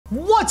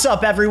What's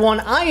up,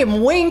 everyone? I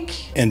am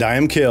Wink. And I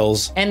am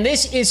Skillz. And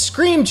this is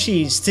Scream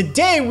Cheese.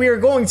 Today we are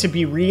going to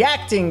be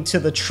reacting to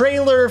the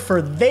trailer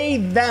for They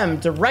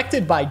Them,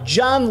 directed by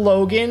John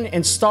Logan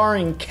and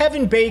starring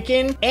Kevin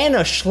Bacon, Anna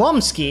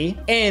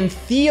Chlumsky, and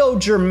Theo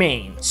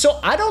Germaine. So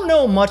I don't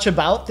know much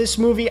about this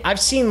movie. I've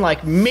seen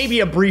like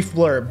maybe a brief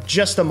blurb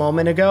just a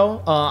moment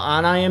ago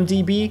on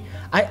IMDb.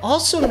 I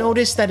also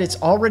noticed that it's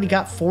already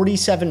got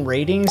 47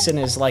 ratings and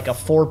is like a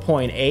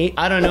 4.8.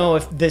 I don't know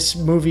if this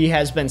movie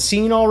has been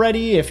seen already,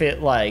 if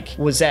it like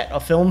was at a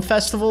film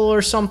festival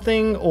or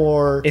something,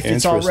 or if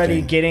it's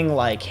already getting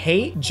like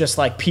hate, just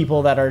like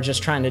people that are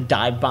just trying to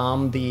dive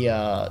bomb the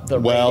well,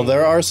 rating.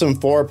 there are some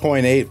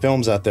 4.8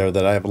 films out there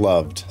that I've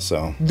loved,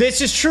 so.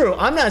 This is true.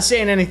 I'm not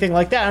saying anything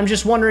like that. I'm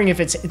just wondering if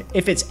it's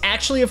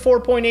actually a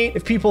 4.8,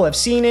 if people have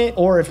seen it,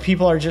 or if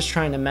people are just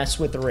trying to mess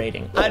with the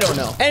rating. I don't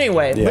know.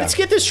 Anyway, let's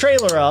get this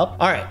trailer up.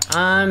 All right,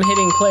 I'm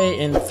hitting play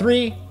in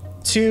 3,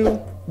 2,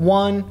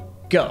 1,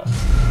 go.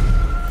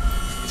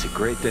 It's a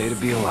great day to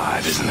be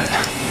alive, isn't it?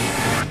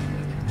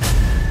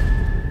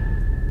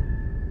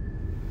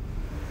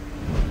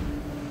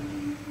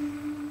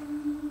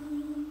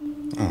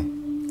 Oh,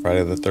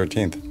 Friday the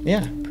 13th.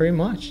 Yeah, pretty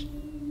much.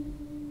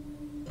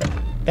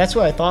 That's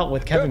what I thought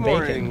with Kevin Good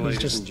morning, Bacon. He's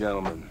just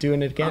gentlemen.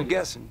 doing it again. I'm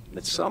guessing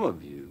that some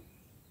of you,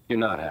 you're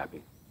not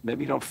happy.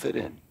 Maybe you don't fit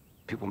in.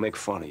 People make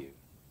fun of you.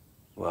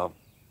 Well,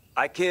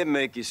 I can't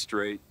make you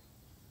straight,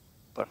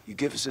 but you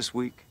give us this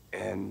week,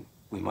 and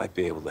we might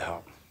be able to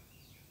help.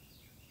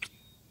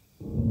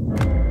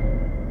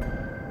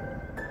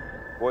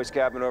 Boys'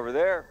 cabin over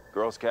there,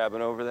 girls'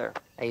 cabin over there.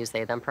 I use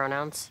they, them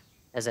pronouns,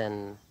 as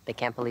in they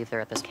can't believe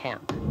they're at this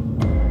camp.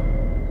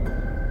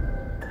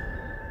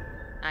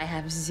 I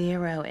have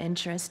zero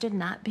interest in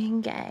not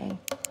being gay.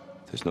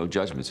 There's no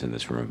judgments in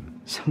this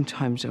room.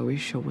 Sometimes I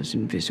wish I was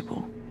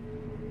invisible.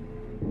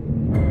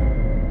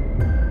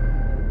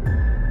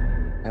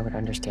 I would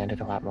understand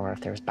it a lot more if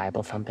there was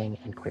Bible thumping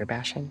and queer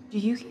bashing. Do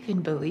you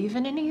even believe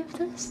in any of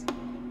this?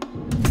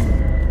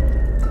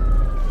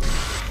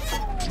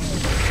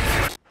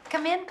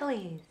 Come in,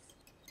 please.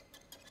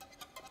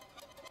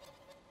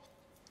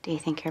 Do you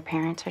think your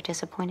parents are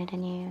disappointed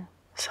in you?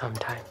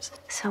 Sometimes.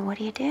 So what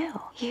do?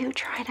 You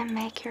try to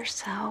make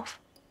yourself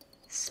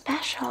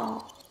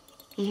special.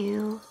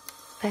 You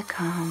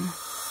become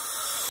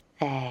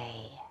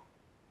they.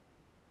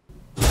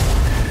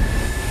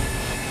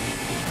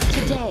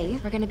 Today,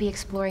 we're going to be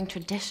exploring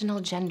traditional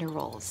gender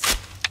roles.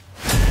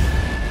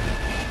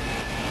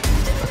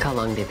 Look how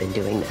long they've been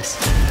doing this.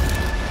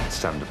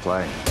 It's time to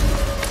play.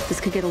 This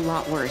could get a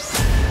lot worse.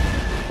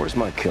 Where's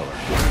my killer?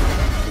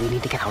 We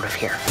need to get out of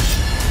here.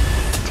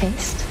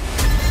 Taste?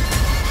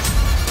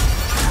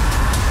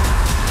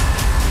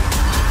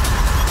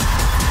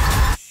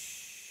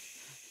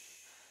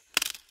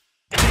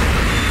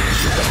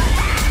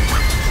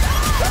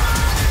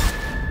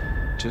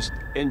 Just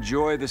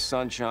enjoy the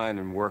sunshine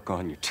and work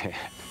on your tan.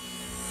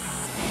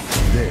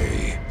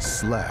 They/Them.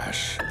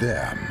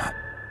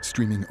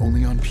 Streaming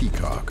only on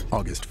Peacock,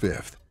 August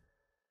 5th.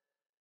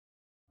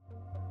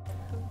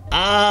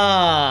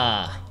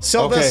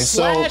 So the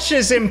slash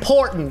is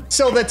important.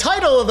 So the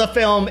title of the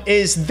film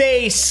is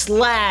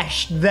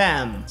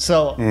They/Them.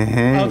 So,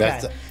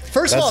 okay.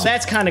 First of all,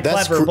 that's kind of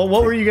clever, but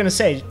what were you going to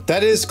say?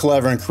 That is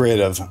clever and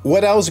creative.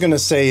 What I was going to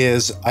say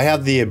is I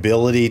have the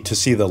ability to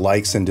see the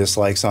likes and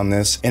dislikes on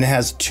this, and it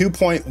has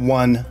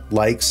 2.1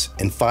 likes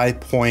and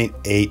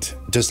 5.8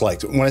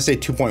 dislikes. When I say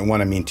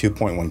 2.1, I mean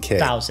 2.1K.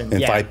 Thousand,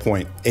 and yeah.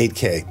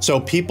 5.8K. So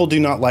people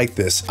do not like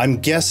this. I'm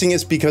guessing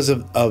it's because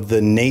of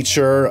the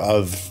nature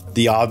of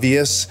the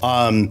obvious.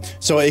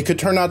 So it could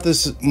turn out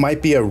this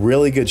might be a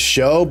really good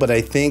show, but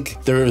I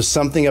think there is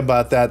something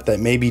about that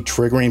may be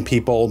triggering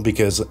people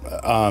because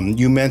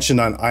you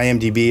mentioned on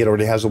IMDb it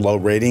already has a low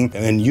rating,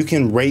 and you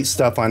can rate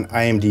stuff on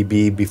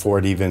IMDb before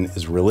it even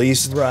is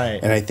released. Right.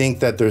 And I think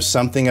that there's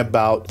something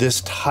about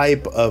this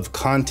type of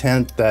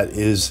content that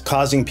is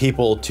causing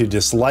people to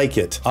dislike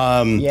it.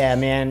 Yeah,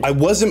 man. I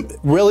wasn't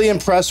really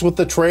impressed with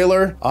the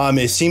trailer.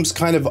 It seems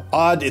kind of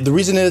odd. The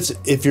reason is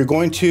if you're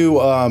going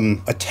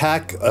to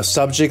attack a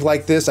subject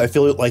like this, I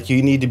feel like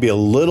you need to be a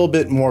little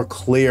bit more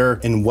clear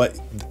in what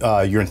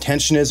your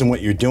intention is and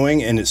what you're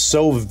doing, and it's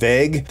so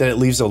vague that it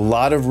leaves a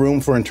lot of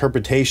room for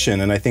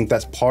interpretation, and I think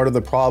that's part of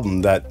the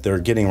problem that they're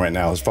getting right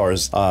now as far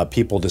as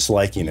people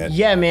disliking it.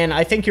 Yeah, man,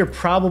 I think you're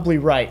probably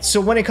right. So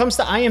when it comes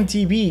to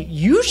IMDb,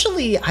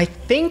 usually I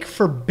think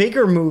for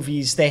bigger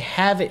movies, they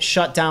have it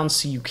shut down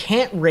so you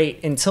can't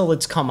rate until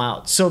it's come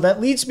out. So that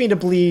leads me to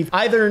believe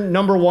either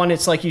number one,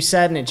 it's like you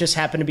said, and it just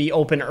happened to be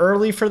open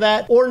early for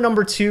that, or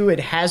number two, it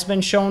has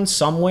been shown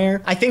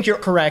somewhere. I think you're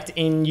correct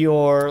in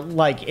your,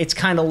 like, it's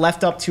kind of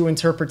left up to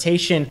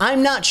interpretation.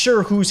 I'm not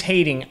sure who's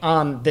hating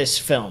on this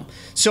film.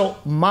 So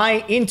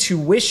my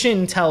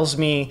intuition tells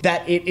me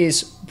that it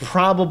is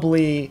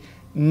probably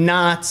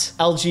not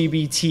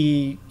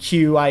LGBTQIA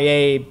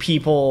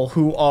people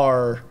who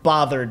are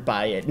bothered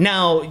by it.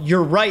 Now,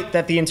 you're right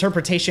that the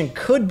interpretation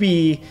could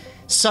be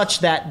such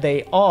that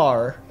they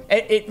are,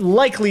 it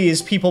likely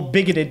is people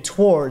bigoted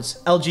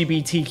towards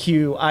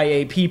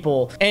LGBTQIA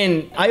people.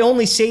 And I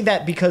only say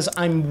that because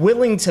I'm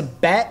willing to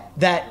bet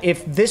that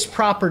if this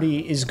property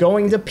is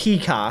going to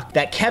Peacock,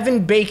 that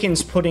Kevin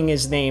Bacon's putting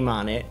his name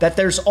on it, that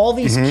there's all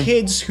these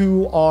kids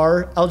who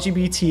are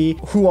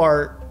LGBT who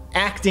are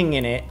acting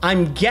in it.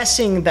 I'm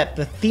guessing that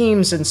the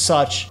themes and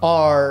such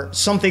are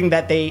something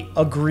that they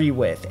agree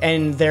with,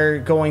 and they're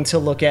going to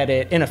look at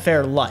it in a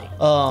fair light.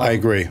 I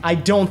agree. I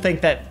don't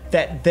think that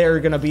they're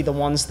going to be the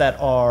ones that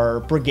are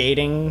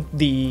brigading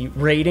the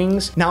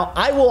ratings. Now,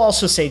 I will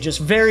also say, just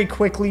very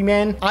quickly,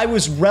 man, I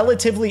was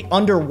relatively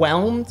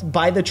underwhelmed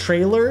by the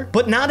trailer,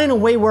 but not in a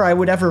way where I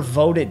would ever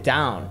vote it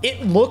down.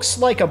 It looks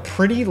like a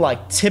pretty,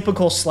 like,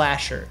 typical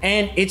slasher,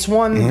 and it's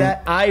one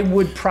that I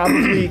would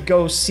probably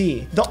go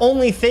see. The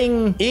only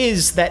thing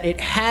is that it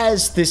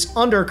has this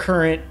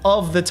undercurrent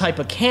of the type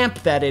of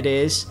camp that it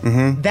is.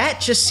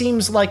 That just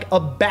seems like a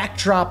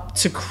backdrop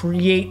to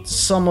create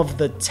some of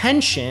the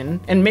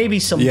tension and maybe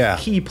some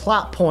key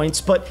plot points,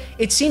 but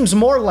it seems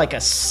more like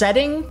a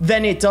setting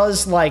than it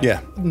does like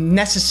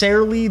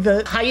necessarily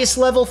the highest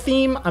level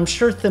theme. I'm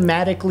sure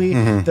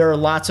thematically there are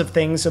lots of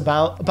things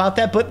about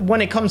that, but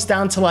when it comes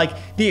down to like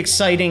the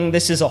exciting,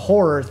 this is a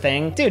horror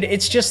thing, dude,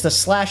 it's just a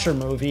slasher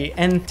movie.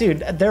 And dude,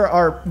 there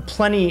are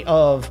plenty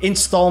of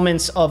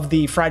installments of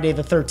the Friday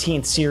the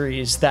 13th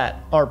series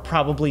that are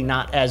probably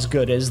not as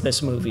good as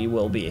this movie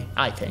will be,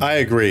 I think. I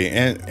agree,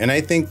 and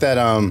I think that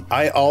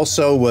I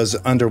also was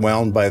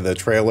underwhelmed by the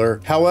trailer.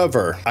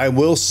 However, I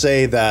will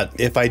say that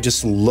if I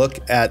just look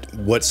at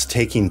what's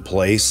taking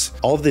place,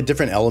 all of the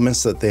different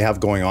elements that they have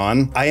going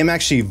on, I am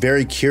actually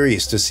very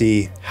curious to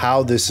see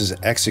how this is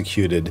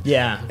executed.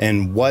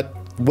 And what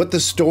the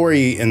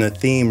story and the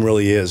theme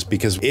really is,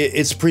 because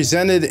it's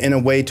presented in a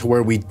way to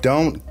where we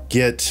don't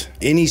get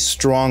any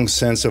strong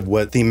sense of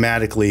what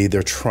thematically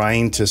they're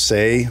trying to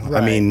say.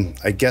 I mean,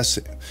 I guess.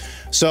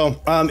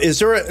 So, is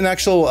there an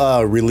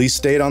actual release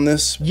date on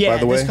this, by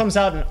the way? This comes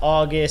out in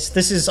August.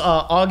 This is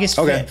August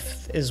 5th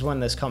is when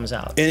this comes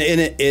out. And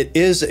it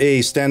is a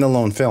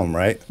standalone film,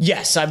 right?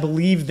 Yes, I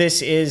believe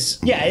this is,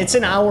 it's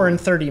an hour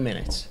and 30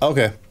 minutes.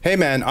 Okay. Hey,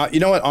 man, you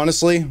know what?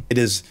 Honestly, it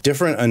is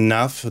different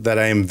enough that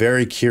I am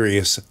very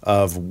curious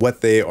of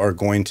what they are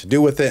going to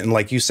do with it. And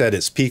like you said,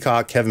 it's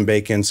Peacock, Kevin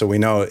Bacon, so we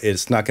know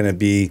it's not going to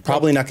be,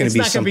 probably not going to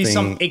be something. It's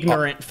not going to be some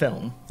ignorant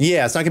film.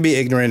 Yeah, it's not going to be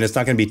ignorant. It's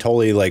not going to be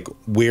totally like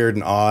weird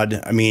and odd.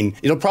 I mean,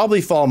 it'll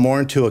probably fall more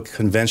into a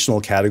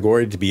conventional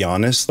category, to be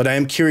honest. But I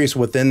am curious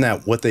within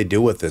that what they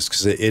do with this,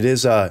 because it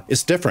is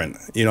it's different,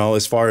 you know,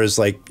 as far as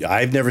like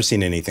I've never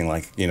seen anything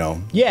like, you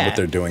know, what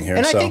they're doing here.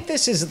 And I think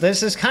this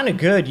is kind of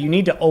good. You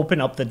need to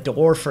open up the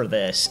door for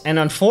this, and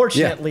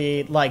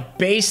unfortunately, like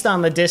based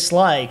on the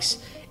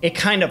dislikes, it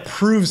kind of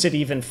proves it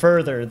even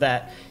further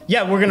that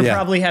we're gonna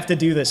probably have to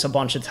do this a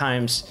bunch of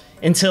times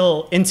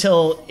until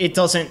it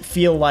doesn't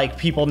feel like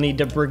people need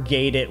to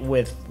brigade it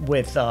with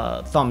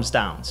thumbs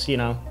downs, you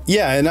know?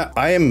 Yeah, and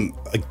I am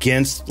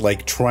against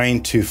like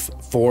trying to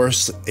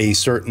force a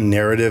certain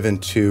narrative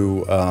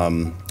into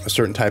a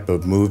certain type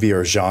of movie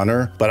or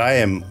genre, but I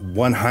am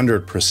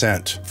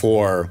 100%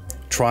 for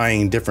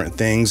trying different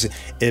things.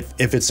 If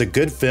it's a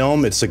good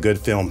film, it's a good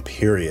film,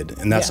 period.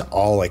 And that's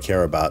all I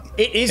care about.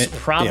 It is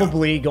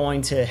probably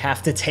going to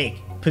have to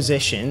take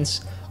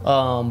positions,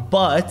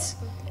 but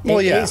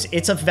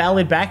it's a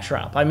valid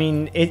backdrop. I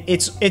mean,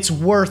 it's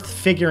worth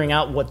figuring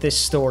out what this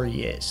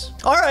story is.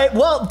 All right,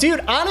 well,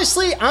 dude,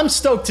 honestly, I'm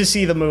stoked to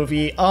see the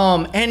movie.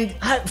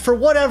 For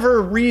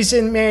whatever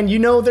reason, man, you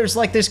know, there's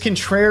like this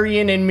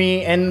contrarian in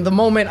me, and the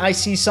moment I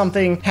see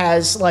something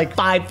has like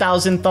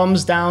 5,000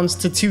 thumbs downs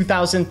to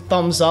 2,000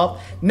 thumbs up,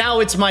 now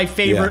it's my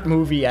favorite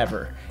movie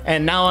ever.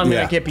 And now I'm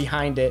gonna get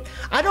behind it.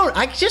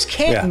 I just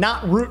can't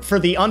not root for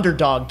the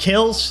underdog,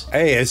 Kills.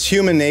 Hey, it's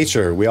human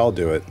nature. We all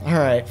do it. All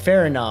right,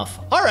 fair enough.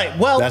 All right,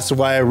 well, that's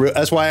why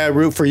I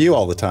root for you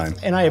all the time.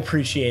 And I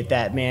appreciate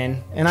that,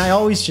 man. And I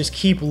always just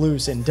keep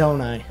losing,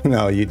 don't I?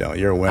 No, you don't.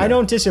 You're a winner. I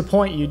don't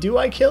disappoint you, do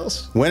I,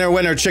 Kills? Winner,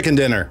 winner, chicken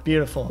dinner.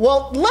 Beautiful.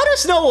 Well, let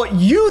us know what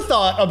you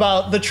thought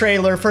about the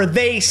trailer for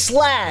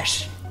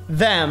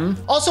Them.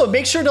 Also,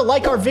 make sure to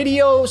like our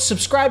video,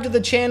 subscribe to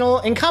the channel,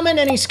 and comment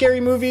any scary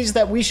movies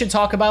that we should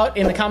talk about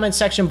in the comment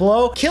section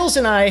below. Kills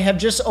and I have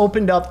just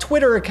opened up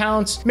Twitter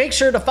accounts. Make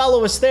sure to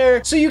follow us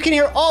there so you can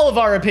hear all of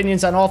our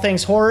opinions on all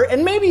things horror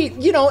and maybe,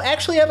 you know,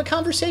 actually have a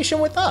conversation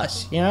with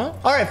us, you know?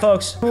 All right,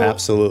 folks.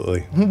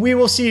 Absolutely. We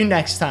will see you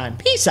next time.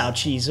 Peace out,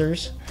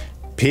 cheesers.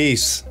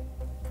 Peace.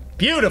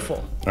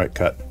 Beautiful. All right,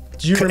 cut.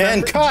 Did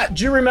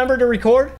you remember to record?